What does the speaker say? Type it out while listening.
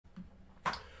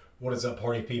What is up,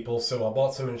 party people? So I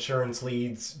bought some insurance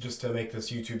leads just to make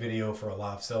this YouTube video for a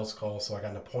live sales call. So I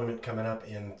got an appointment coming up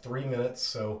in 3 minutes.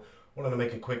 So I wanted to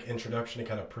make a quick introduction to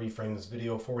kind of pre-frame this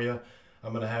video for you.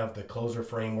 I'm going to have the closer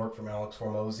framework from Alex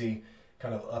Hormozy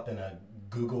kind of up in a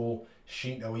Google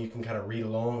sheet. That way you can kind of read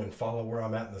along and follow where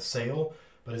I'm at in the sale.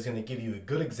 But it's going to give you a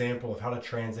good example of how to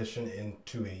transition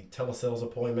into a telesales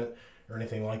appointment or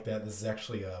anything like that. This is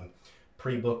actually a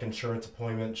pre-booked insurance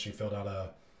appointment. She filled out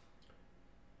a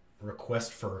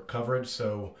request for coverage,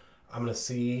 so I'm gonna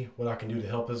see what I can do to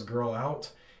help this girl out,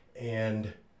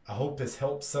 and I hope this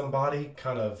helps somebody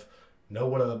kind of know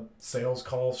what a sales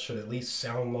call should at least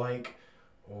sound like,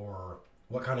 or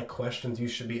what kind of questions you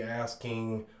should be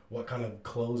asking, what kind of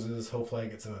closes. Hopefully I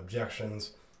get some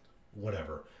objections,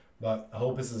 whatever. But I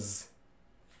hope this is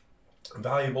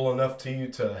valuable enough to you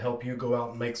to help you go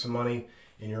out and make some money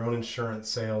in your own insurance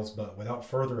sales. But without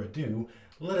further ado,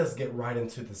 let us get right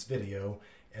into this video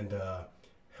and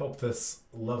help this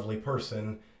lovely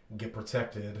person get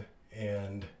protected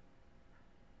and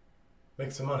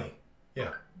make some money.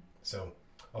 Yeah, so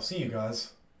I'll see you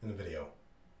guys in the video.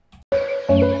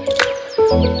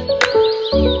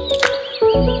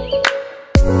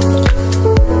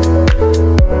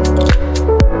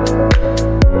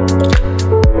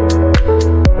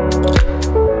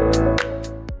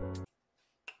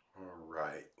 All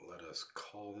right, let us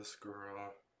call this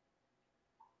girl.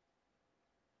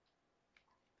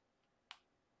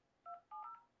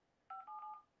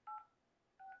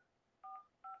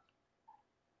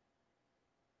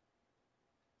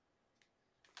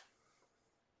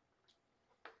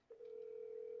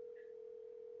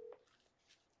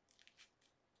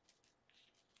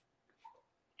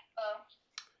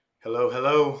 Hello.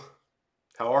 Hello.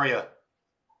 How are you?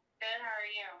 Good, how are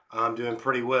you? I'm doing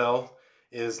pretty well.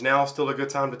 Is now still a good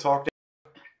time to talk?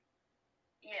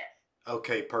 Yes.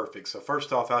 Okay, perfect. So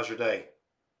first off, how's your day?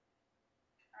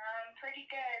 Pretty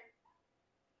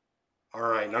good. All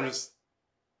right, and I'm just,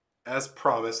 as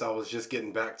promised, I was just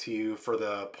getting back to you for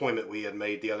the appointment we had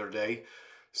made the other day.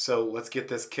 So let's get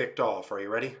this kicked off. Are you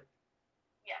ready?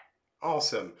 Yeah.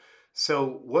 Awesome.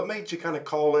 So what made you kind of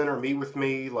call in or meet with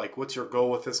me? Like, what's your goal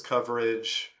with this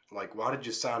coverage? Like, why did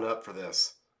you sign up for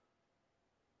this?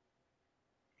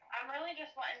 I'm really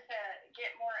just wanting to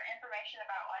get more information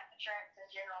about life insurance in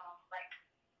general, like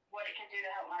what it can do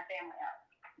to help my family out.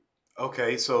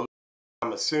 Okay, so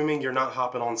I'm assuming you're not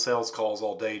hopping on sales calls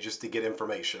all day just to get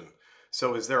information.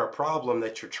 So is there a problem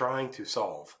that you're trying to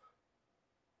solve?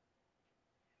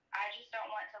 I just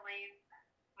don't want to leave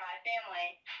my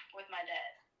family with my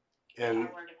dad. And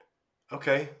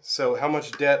okay, so how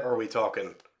much debt are we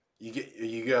talking?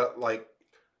 You got like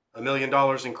 $1 million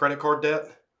in credit card debt?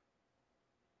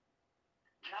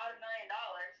 Not $1 million,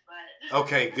 but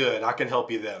Okay, good. I can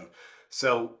help you then.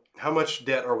 So how much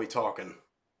debt are we talking?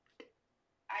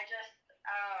 I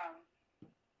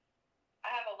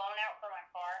have a loan out for my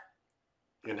car.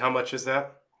 And how much is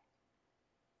that?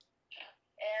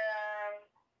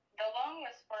 The loan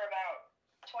was for about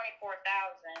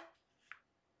 $24,000.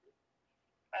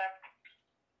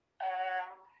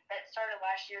 That started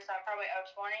last year, so I probably owe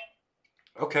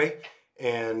 20. Okay,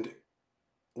 and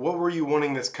what were you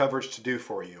wanting this coverage to do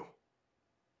for you?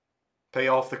 Pay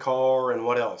off the car and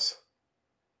what else?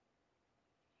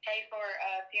 Pay for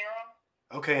a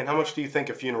funeral. Okay, and how much do you think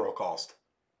a funeral cost?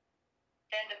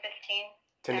 10 to 15.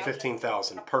 10 to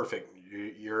 15,000. Perfect.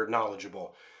 You're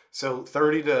knowledgeable. So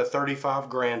 30 to 35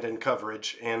 grand in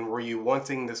coverage. And were you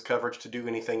wanting this coverage to do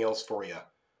anything else for you?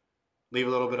 Leave a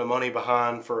little bit of money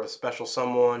behind for a special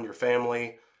someone, your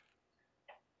family?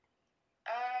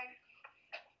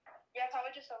 Yeah,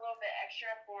 probably just a little bit extra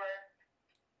for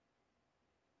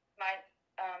my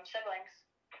siblings.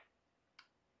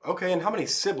 Okay, and how many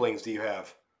siblings do you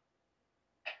have?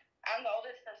 I'm the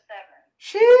oldest of 7.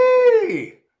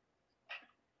 Shee!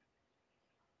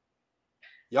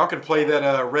 Y'all can play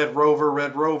that Red Rover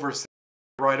right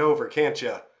over, can't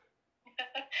ya?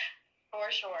 For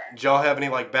sure. Did y'all have any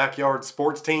like backyard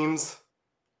sports teams?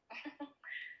 No,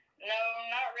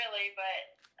 not really, but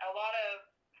a lot of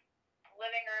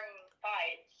living room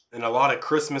fights. And a lot of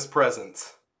Christmas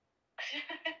presents.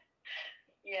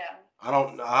 Yeah.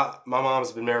 My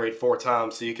mom's been married 4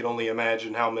 times, so you can only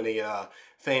imagine how many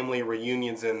family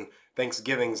reunions and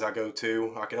Thanksgivings I go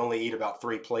to. I can only eat about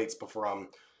 3 plates before I'm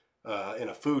in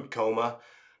a food coma.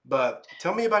 But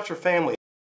tell me about your family.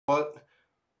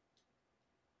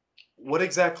 What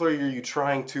exactly are you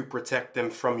trying to protect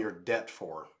them from your debt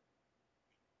for?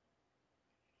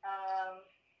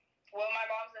 Well, my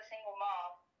mom's a single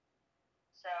mom,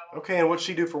 so. Okay, and what's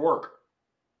she do for work?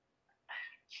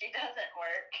 She doesn't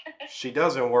work. She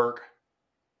doesn't work.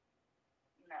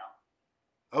 No.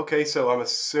 Okay, so I'm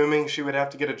assuming she would have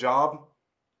to get a job?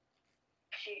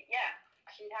 Yeah,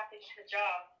 she'd have to get a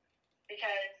job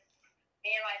because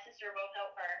me and my sister both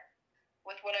help her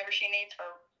with whatever she needs for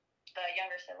the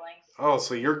younger siblings. Oh,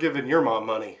 so you're giving your mom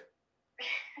money.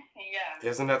 Yeah,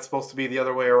 Isn't that supposed to be the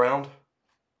other way around?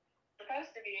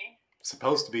 supposed to be.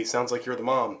 Supposed to be. Sounds like you're the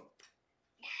mom.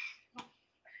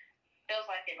 Feels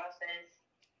like it most is.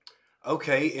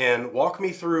 Okay, and walk me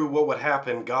through what would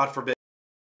happen, God forbid,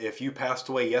 if you passed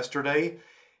away yesterday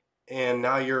and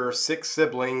now your six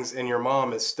siblings and your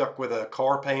mom is stuck with a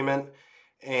car payment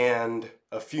and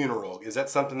a funeral. Is that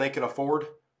something they can afford?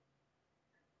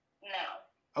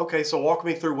 No. Okay, so walk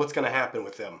me through what's going to happen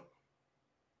with them.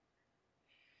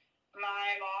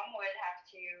 My mom would have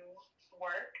to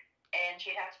work and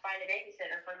she'd have to find a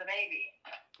babysitter for the baby.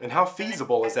 And how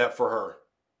feasible is that for her?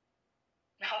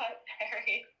 Not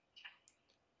very.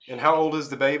 And how old is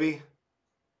the baby?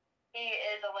 He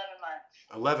is 11 months.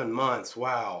 11 months.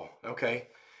 Wow. Okay.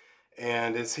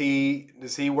 And is he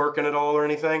working at all or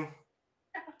anything?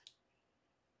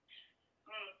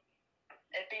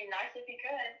 It'd be nice if he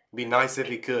could. Be nice if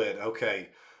he could. Okay.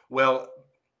 Well,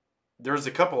 there's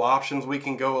a couple options we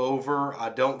can go over. I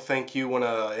don't think you want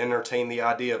to entertain the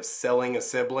idea of selling a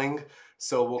sibling,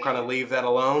 so we'll kind of leave that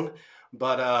alone.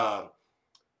 But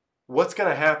what's going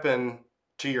to happen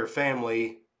to your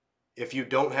family if you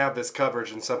don't have this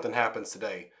coverage and something happens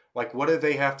today? Like, what do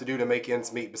they have to do to make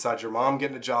ends meet besides your mom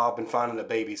getting a job and finding a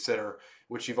babysitter,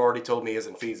 which you've already told me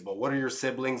isn't feasible? What are your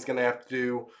siblings going to have to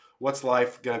do? What's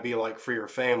life going to be like for your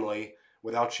family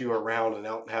without you around and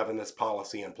out having this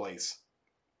policy in place?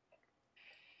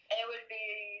 It would be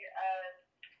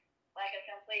like a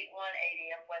complete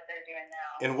 180 of what they're doing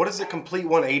now. And what does a complete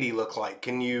 180 look like?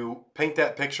 Can you paint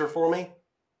that picture for me?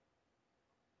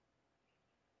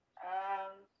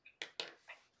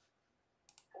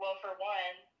 Well, for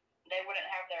one, they wouldn't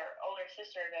have their older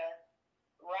sister to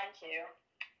run to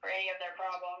for any of their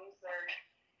problems or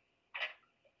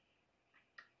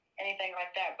anything like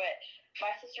that. But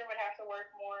my sister would have to work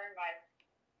more.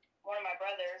 One of my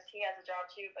brothers, he has a job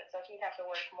too, but so he'd have to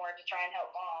work more to try and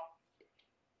help mom.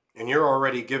 And you're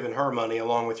already giving her money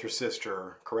along with your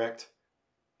sister, correct?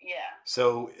 Yeah.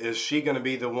 So is she going to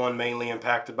be the one mainly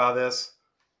impacted by this?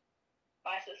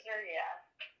 My sister, yeah.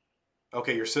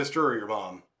 Okay, your sister or your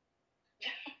mom?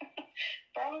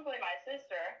 Probably my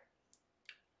sister.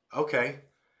 Okay.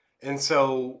 And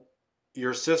so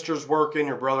your sister's working,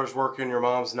 your brother's working, your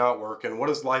mom's not working. What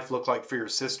does life look like for your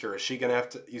sister? Is she going to have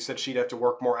to, you said she'd have to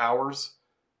work more hours?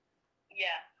 Yeah.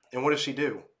 And what does she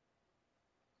do?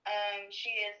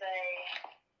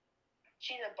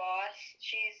 She's a boss.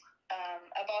 She's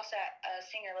a boss at a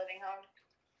senior living home.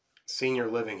 Senior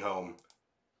living home.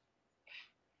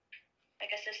 Like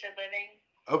assisted living.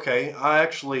 Okay, I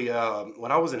actually,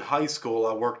 when I was in high school,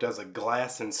 I worked as a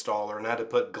glass installer and I had to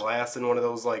put glass in one of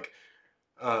those like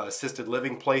assisted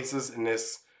living places. And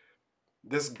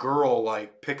this girl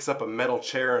like picks up a metal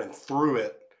chair and threw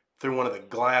it through one of the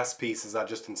glass pieces I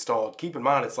just installed. Keep in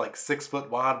mind, it's like 6 foot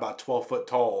wide by 12 foot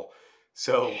tall.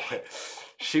 So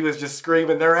she was just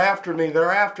screaming, "They're after me!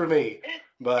 They're after me!"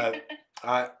 But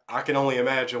I can only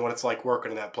imagine what it's like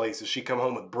working in that place. Does she come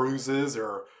home with bruises,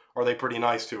 or are they pretty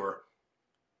nice to her?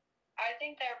 I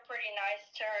think they're pretty nice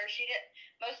to her.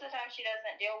 Most of the time she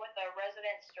doesn't deal with the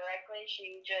residents directly.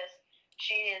 She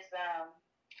is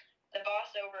the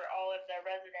boss over all of the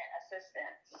resident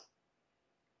assistants.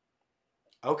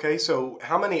 Okay, so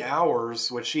how many hours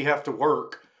would she have to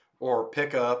work or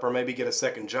pick up or maybe get a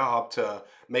second job to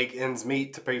make ends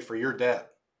meet to pay for your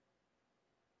debt?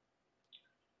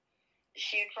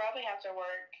 She'd probably have to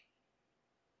work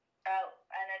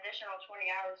an additional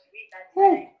 20 hours a week, I'd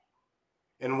Woo. say.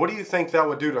 And what do you think that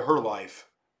would do to her life?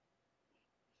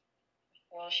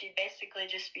 Well, she'd basically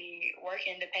just be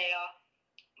working to pay off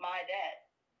my debt.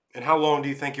 And how long do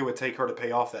you think it would take her to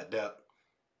pay off that debt?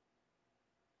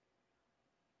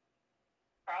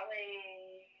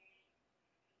 Probably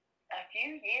a few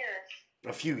years.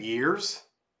 A few years?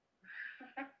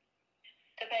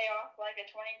 To pay off like a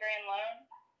 20 grand loan.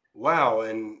 Wow,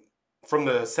 and from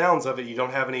the sounds of it, you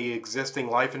don't have any existing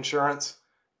life insurance?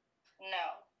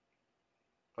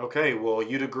 No. Okay, well,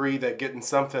 you'd agree that getting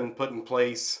something put in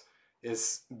place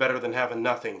is better than having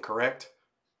nothing, correct?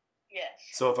 Yes.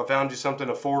 So if I found you something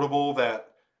affordable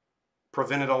that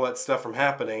prevented all that stuff from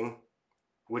happening,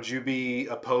 would you be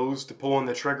opposed to pulling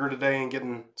the trigger today and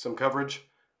getting some coverage?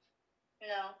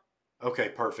 No. Okay,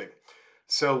 perfect.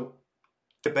 So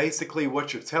basically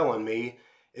what you're telling me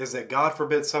is that God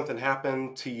forbid something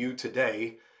happened to you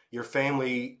today, your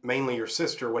family, mainly your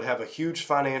sister, would have a huge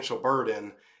financial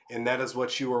burden, and that is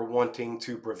what you are wanting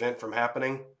to prevent from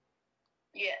happening?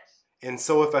 Yes. And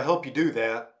so if I help you do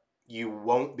that, you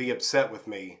won't be upset with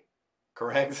me,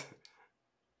 correct?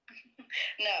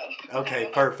 No, I Okay,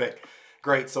 won't. perfect.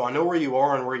 Great. So I know where you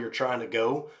are and where you're trying to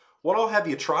go. What all have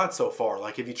you tried so far?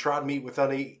 Like, have you tried meet with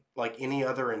any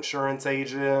other insurance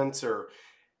agents, or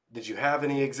did you have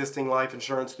any existing life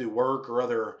insurance through work or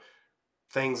other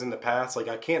things in the past? Like,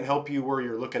 I can't help you where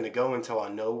you're looking to go until I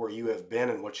know where you have been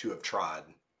and what you have tried.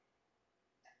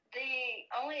 The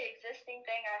only existing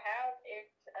thing I have is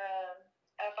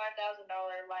a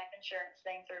 $5,000 life insurance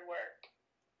thing through work.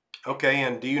 Okay,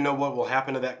 and do you know what will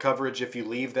happen to that coverage if you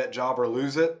leave that job or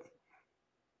lose it?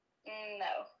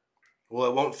 No. Well,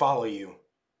 it won't follow you.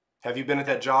 Have you been at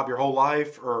that job your whole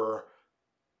life, or?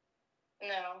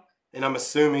 No. And I'm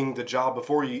assuming the job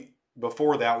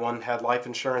before that one had life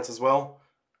insurance as well.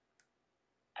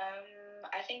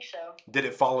 I think so. Did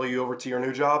it follow you over to your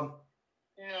new job?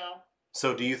 No.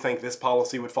 So do you think this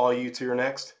policy would follow you to your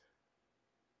next?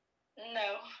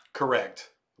 No. Correct.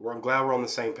 I'm glad we're on the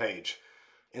same page.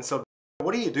 And so,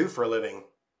 what do you do for a living?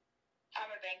 I'm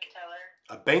a bank teller.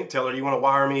 A bank teller. Do you want to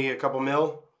wire me a couple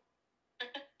mil? I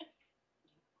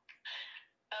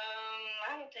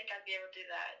don't think I'd be able to do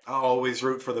that. I always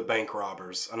root for the bank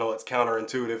robbers. I know it's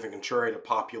counterintuitive and contrary to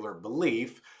popular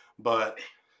belief, but as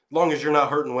long as you're not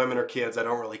hurting women or kids, I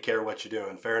don't really care what you're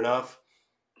doing. Fair enough?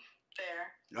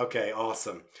 Fair. Okay,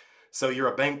 awesome. So you're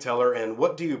a bank teller, and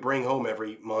what do you bring home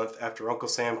every month after Uncle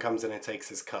Sam comes in and takes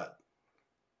his cut?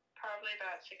 Probably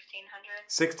about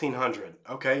 1,600. 1,600.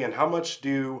 Okay, and how much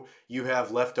do you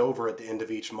have left over at the end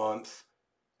of each month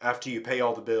after you pay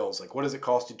all the bills? Like, what does it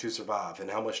cost you to survive,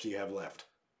 and how much do you have left?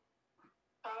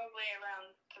 Probably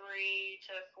around 3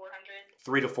 to 400.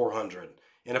 3 to 400.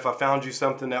 And if I found you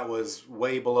something that was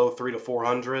way below 3 to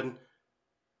 400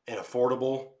 and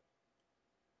affordable,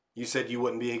 you said you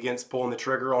wouldn't be against pulling the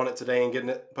trigger on it today and getting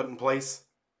it put in place?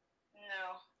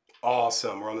 No.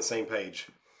 Awesome. We're on the same page.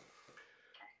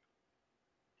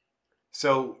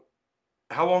 So,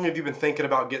 how long have you been thinking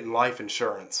about getting life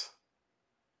insurance?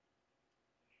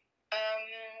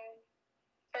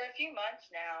 For a few months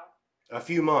now. A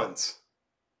few months.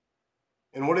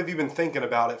 And what have you been thinking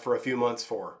about it for a few months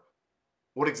for?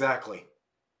 What exactly?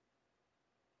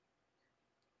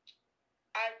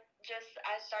 I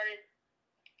started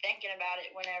thinking about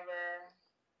it whenever,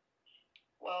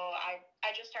 well,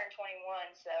 I just turned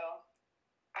 21, so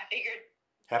I figured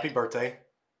Happy birthday.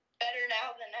 better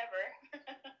now than ever.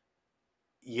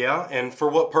 Yeah, and for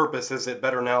what purpose is it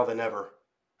better now than ever?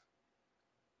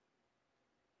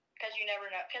 Because you never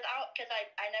know.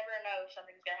 I never know if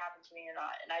something's going to happen to me or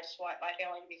not, and I just want my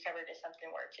family to be covered if something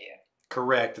were to.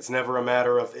 Correct. It's never a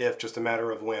matter of if, just a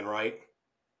matter of when, right?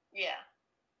 Yeah.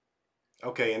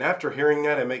 Okay, and after hearing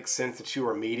that, it makes sense that you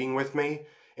are meeting with me.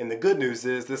 And the good news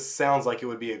is, this sounds like it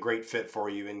would be a great fit for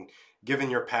you. And given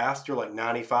your past, you're like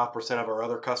 95% of our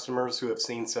other customers who have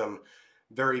seen some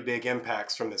very big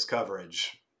impacts from this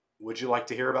coverage. Would you like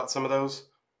to hear about some of those?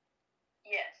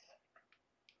 Yes.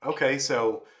 Okay,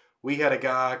 so we had a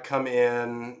guy come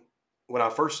in when I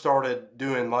first started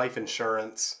doing life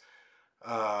insurance.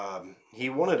 He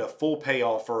wanted a full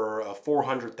payoff for a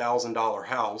 $400,000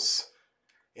 house,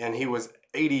 and he was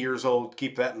 80 years old.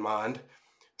 Keep that in mind.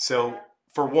 So,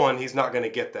 for one, he's not going to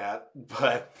get that.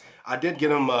 But I did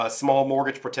get him a small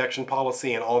mortgage protection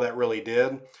policy, and all that really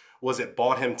did was it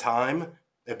bought him time.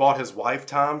 It bought his wife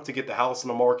time to get the house on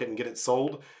the market and get it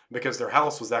sold because their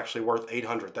house was actually worth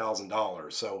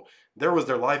 $800,000. So there was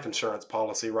their life insurance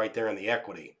policy right there in the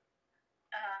equity.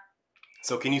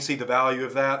 So can you see the value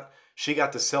of that? She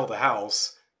got to sell the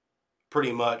house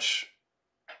pretty much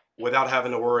without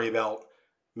having to worry about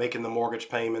making the mortgage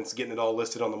payments, getting it all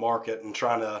listed on the market, and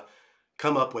trying to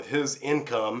come up with his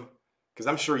income. Because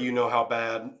I'm sure you know how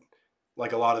bad,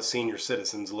 like a lot of senior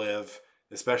citizens live,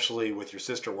 especially with your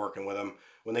sister working with them.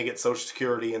 When they get Social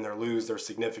Security and they lose their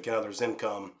significant other's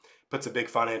income, puts a big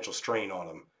financial strain on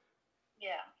them.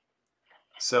 Yeah.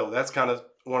 So that's kind of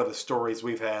one of the stories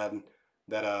we've had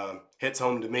that hits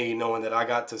home to me, knowing that I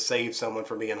got to save someone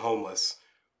from being homeless.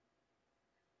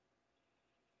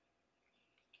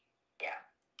 Yeah.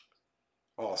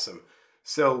 Awesome.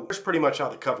 So here's pretty much how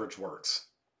the coverage works.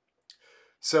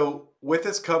 So with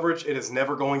this coverage, it is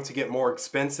never going to get more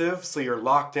expensive, so you're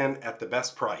locked in at the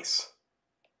best price.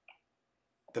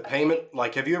 The payment,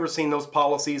 like, have you ever seen those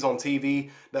policies on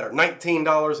TV that are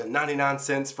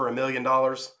 $19.99 for $1 million?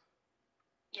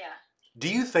 Yeah. Do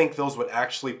you think those would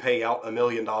actually pay out $1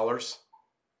 million? Probably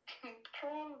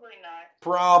not.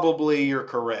 Probably you're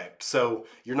correct. So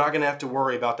you're not going to have to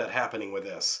worry about that happening with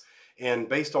this. And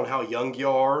based on how young you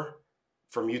are,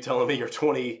 from you telling me you're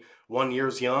 21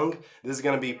 years young, this is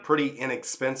going to be pretty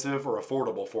inexpensive or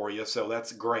affordable for you. So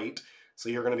that's great. So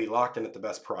you're going to be locked in at the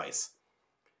best price.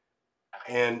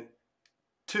 Okay. And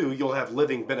two, you'll have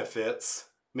living benefits,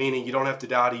 meaning you don't have to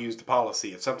die to use the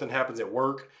policy. If something happens at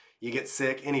work, you get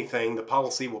sick, anything, the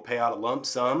policy will pay out a lump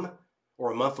sum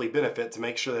or a monthly benefit to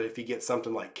make sure that if you get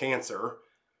something like cancer,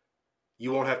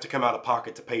 you won't have to come out of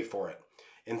pocket to pay for it.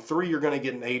 And three, you're going to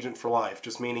get an agent for life,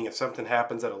 just meaning if something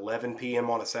happens at 11 p.m.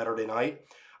 on a Saturday night,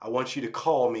 I want you to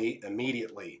call me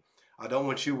immediately. I don't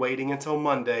want you waiting until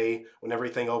Monday when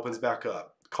everything opens back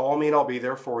up. Call me and I'll be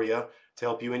there for you to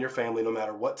help you and your family no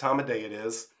matter what time of day it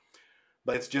is.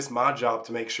 But it's just my job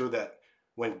to make sure that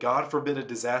when God forbid a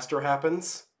disaster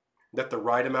happens, that the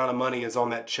right amount of money is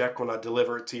on that check when I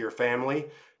deliver it to your family,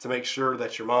 to make sure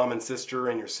that your mom and sister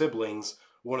and your siblings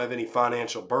won't have any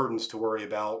financial burdens to worry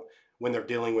about when they're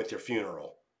dealing with your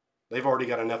funeral. They've already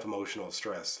got enough emotional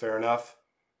stress. Fair enough?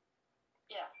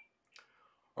 Yeah.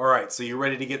 All right, so you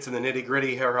ready to get to the nitty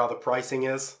gritty here, how the pricing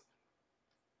is?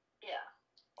 Yeah.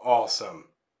 Awesome.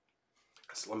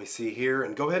 So let me see here,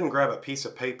 and go ahead and grab a piece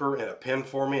of paper and a pen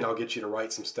for me, and I'll get you to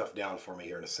write some stuff down for me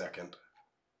here in a second.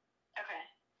 Okay.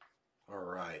 All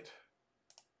right.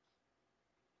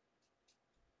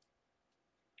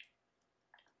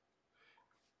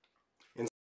 And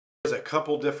there's a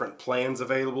couple different plans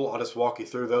available. I'll just walk you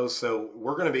through those. So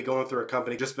we're going to be going through a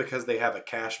company just because they have a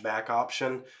cash back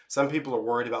option. Some people are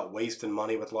worried about wasting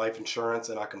money with life insurance,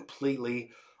 and I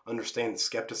completely understand the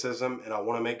skepticism, and I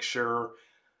want to make sure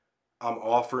I'm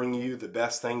offering you the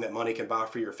best thing that money can buy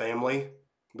for your family.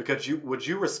 Because would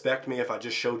you respect me if I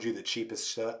just showed you the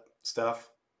cheapest stuff?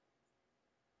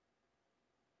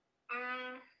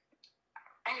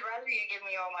 I'd rather you give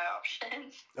me all my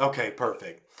options. Okay,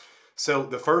 perfect. So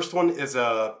the first one is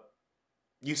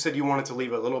you said you wanted to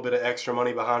leave a little bit of extra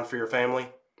money behind for your family?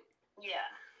 Yeah.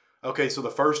 Okay, so the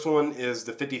first one is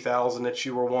the $50,000 that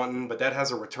you were wanting, but that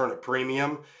has a return of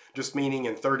premium, just meaning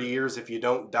in 30 years, if you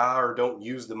don't die or don't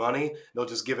use the money, they'll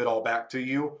just give it all back to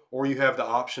you, or you have the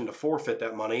option to forfeit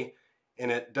that money,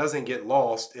 and it doesn't get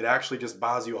lost. It actually just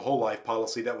buys you a whole life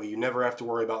policy. That way you never have to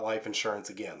worry about life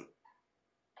insurance again.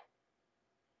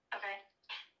 Okay.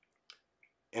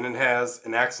 And it has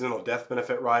an accidental death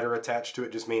benefit rider attached to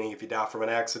it, just meaning if you die from an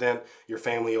accident, your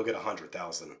family will get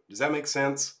 $100,000. Does that make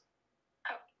sense?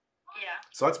 Yeah.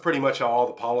 So that's pretty much how all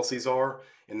the policies are,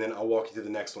 and then I'll walk you through the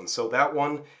next one. So that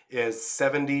one is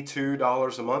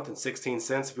 $72 a month and 16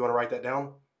 cents if you want to write that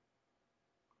down.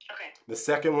 Okay. The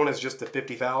second one is just the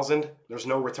 $50,000. There's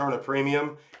no return of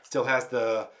premium. Still has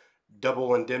the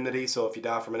double indemnity, so if you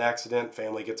die from an accident,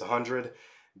 family gets $100.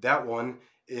 That one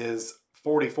is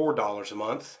 $44 a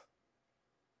month.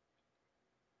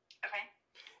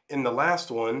 Okay. And the last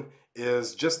one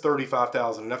is just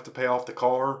 $35,000, enough to pay off the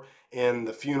car and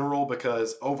the funeral,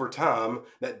 because over time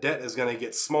that debt is going to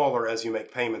get smaller as you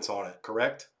make payments on it,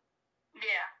 correct?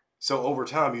 Yeah. So over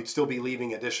time you'd still be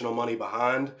leaving additional money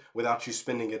behind without you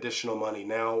spending additional money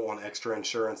now on extra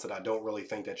insurance that I don't really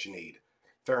think that you need.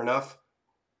 Fair enough?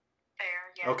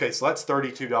 Fair, yeah. Okay, so that's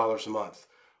 $32 a month.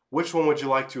 Which one would you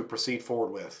like to proceed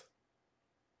forward with?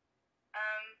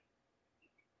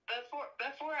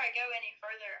 Before I go any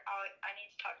further, I need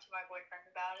to talk to my boyfriend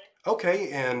about it.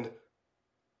 Okay, and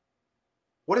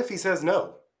what if he says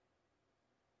no?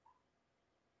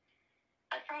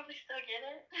 I'd probably still get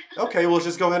it. Okay, well, let's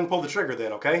just go ahead and pull the trigger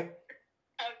then, okay?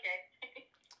 Okay.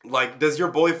 Like, does your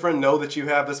boyfriend know that you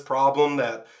have this problem,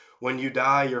 that when you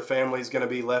die, your family's going to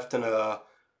be left in a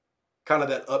kind of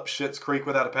that up shit's creek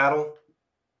without a paddle?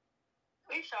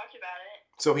 We've talked about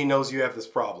it. So he knows you have this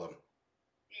problem.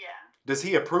 Yeah. Does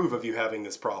he approve of you having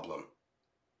this problem?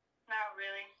 Not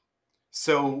really.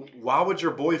 So why would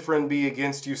your boyfriend be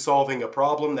against you solving a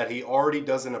problem that he already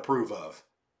doesn't approve of?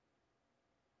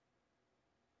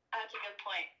 That's a good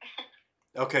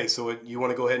point. Okay, so you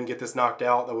want to go ahead and get this knocked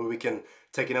out, that way we can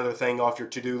take another thing off your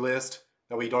to-do list,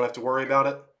 that way you don't have to worry about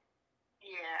it?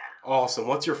 Yeah. Awesome.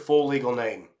 What's your full legal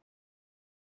name?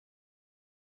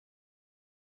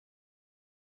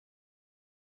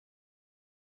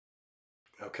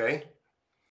 Okay.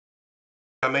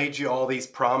 I made you all these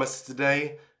promises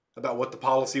today about what the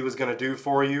policy was going to do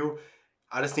for you.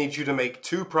 I just need you to make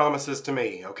 2 promises to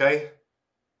me, okay? Okay.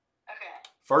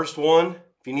 First one,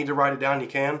 if you need to write it down, you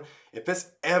can. If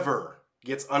this ever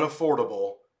gets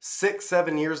unaffordable 6,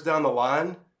 7 years down the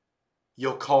line,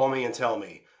 you'll call me and tell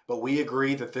me. But we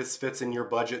agree that this fits in your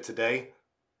budget today?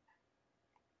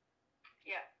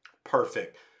 Yeah.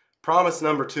 Perfect. Promise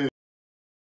number 2.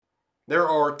 There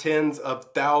are tens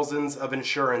of thousands of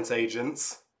insurance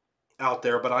agents out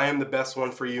there, but I am the best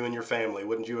one for you and your family.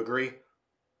 Wouldn't you agree?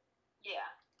 Yeah.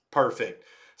 Perfect.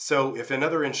 So if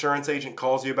another insurance agent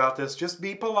calls you about this, just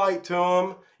be polite to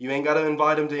them. You ain't got to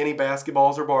invite them to any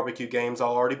basketballs or barbecue games. I'll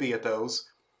already be at those.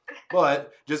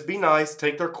 But just be nice,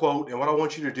 take their quote, and what I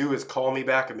want you to do is call me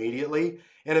back immediately.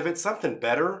 And if it's something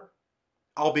better,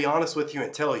 I'll be honest with you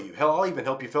and tell you. Hell, I'll even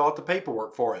help you fill out the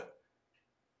paperwork for it.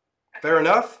 Fair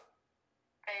enough?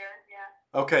 Fair,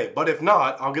 yeah. Okay, but if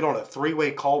not, I'll get on a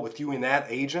three-way call with you and that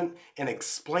agent and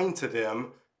explain to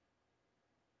them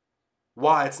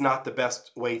why it's not the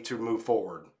best way to move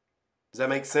forward. Does that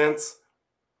make sense?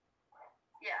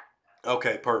 Yeah.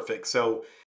 Okay, perfect. So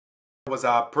was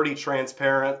I pretty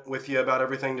transparent with you about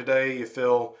everything today?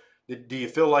 Do you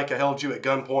feel like I held you at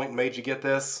gunpoint and made you get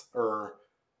this? Or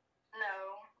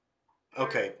No.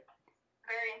 okay.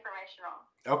 Very informational.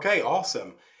 Okay,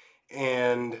 awesome.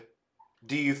 And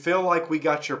do you feel like we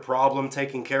got your problem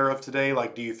taken care of today?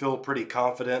 Like, do you feel pretty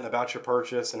confident about your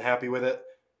purchase and happy with it?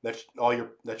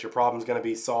 That your problem's going to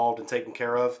be solved and taken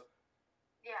care of?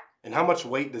 Yeah. And how much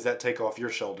weight does that take off your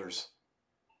shoulders?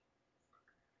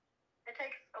 It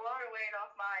takes a lot of weight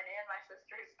off mine and my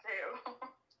sister's too.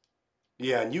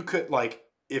 Yeah, and you could, like,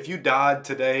 if you died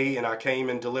today and I came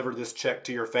and delivered this check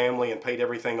to your family and paid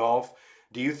everything off,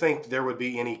 do you think there would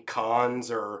be any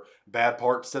cons or bad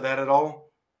parts to that at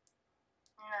all?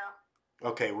 No.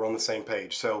 Okay, we're on the same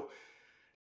page. So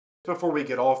before we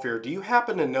get off here, do you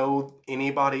happen to know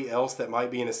anybody else that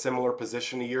might be in a similar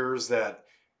position to yours that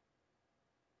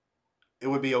it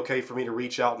would be okay for me to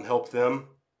reach out and help them?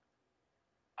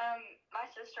 My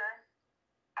sister,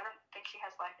 I don't think she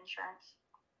has life insurance.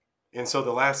 And so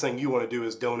the last thing you want to do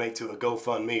is donate to a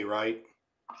GoFundMe, right?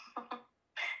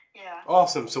 Yeah.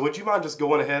 Awesome. So would you mind just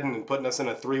going ahead and putting us in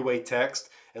a three-way text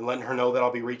and letting her know that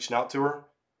I'll be reaching out to her?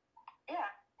 Yeah.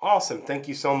 Awesome. Thank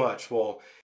you so much. Well,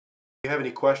 do you have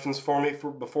any questions for me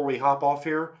before we hop off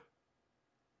here?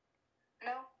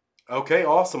 No. Okay,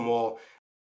 awesome. Well,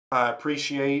 I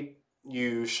appreciate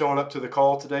you showing up to the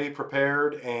call today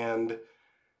prepared and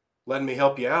letting me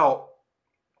help you out.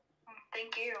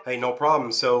 Thank you. Hey, no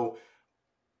problem. So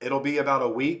it'll be about a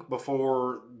week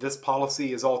before this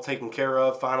policy is all taken care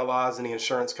of, finalized, and the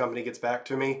insurance company gets back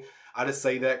to me. I just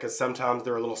say that because sometimes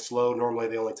they're a little slow. Normally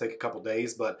they only take a couple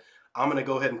days, but I'm going to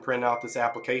go ahead and print out this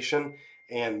application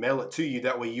and mail it to you.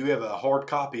 That way you have a hard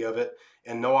copy of it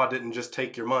and know I didn't just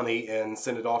take your money and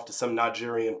send it off to some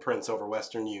Nigerian prince over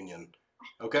Western Union.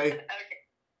 Okay? Okay.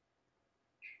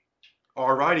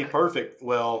 Alrighty, perfect.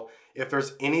 Well, if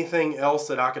there's anything else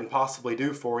that I can possibly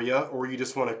do for you, or you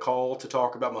just want to call to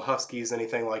talk about my Huskies,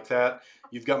 anything like that,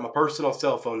 you've got my personal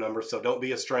cell phone number, so don't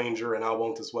be a stranger, and I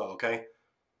won't as well, okay? Okay,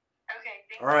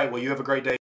 thank All right, well, you have a great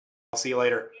day. I'll see you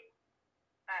later.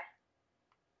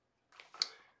 Bye.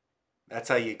 That's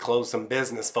how you close some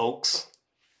business, folks.